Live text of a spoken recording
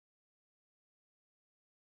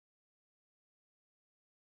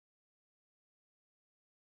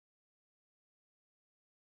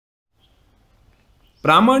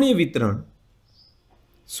પ્રામાણ્ય વિતરણ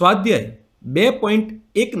સ્વાધ્યાય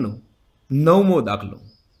 2.1નો 9મો દાખલો.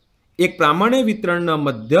 એક પ્રામાણ્ય વિતરણના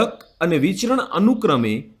મધ્યક અને વિચરણ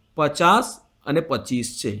અનુક્રમે 50 અને 25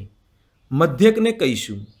 છે. મધ્યકને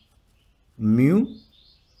કહીશું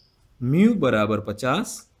મ્યુ બરાબર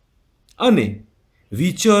 50 અને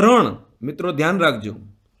વિચરણ મિત્રો ધ્યાન રાખજો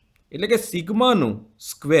એટલે કે સિગ્માનો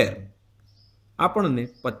સ્ક્વેર આપણને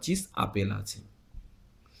 25 આપેલા છે.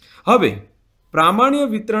 હવે પ્રામાણ્ય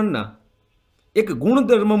વિતરણના એક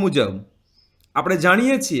ગુણધર્મ મુજબ આપણે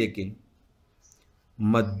જાણીએ છીએ કે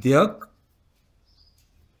મધ્યક,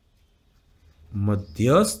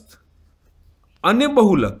 મધ્યસ્થ અને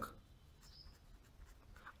બહુલક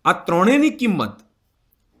આ ત્રણેયની કિંમત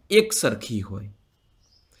એક સરખી હોય.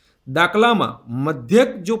 દાખલામાં મધ્યક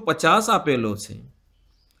જો 50 આપેલો છે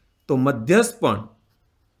તો મધ્યસ્થ પણ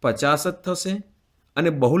 50 જ થશે અને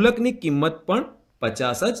બહુલકની કિંમત પણ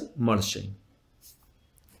 50 જ મળશે.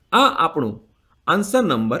 આ આપણું આન્સર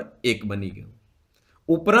નંબર 1 બની ગયું.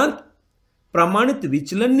 ઉપરાંત પ્રમાણિત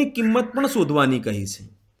વિચલનની કિંમત પણ શોધવાની કહી છે.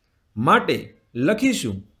 માટે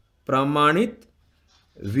લખીશું પ્રમાણિત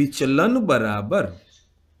વિચલન બરાબર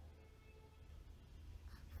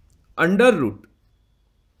અંડરરૂટ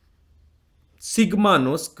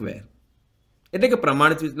સિગ્માનો સ્ક્વેર. એટલે કે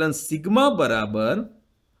પ્રમાણિત વિચલન સિગ્મા બરાબર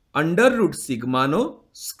અંડરરૂટ સિગ્માનો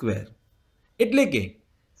સ્ક્વેર. એટલે કે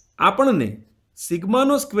આપણને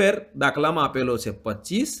સિગ્માનો સ્ક્વેર દાખલામાં આપેલો છે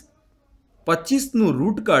 25. 25નું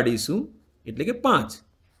રૂટ કાઢીશું એટલે કે 5.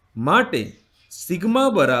 માટે સિગ્મા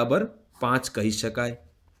બરાબર 5 કહી શકાય.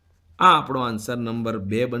 આ આપણો આન્સર નંબર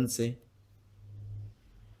 2 બનશે.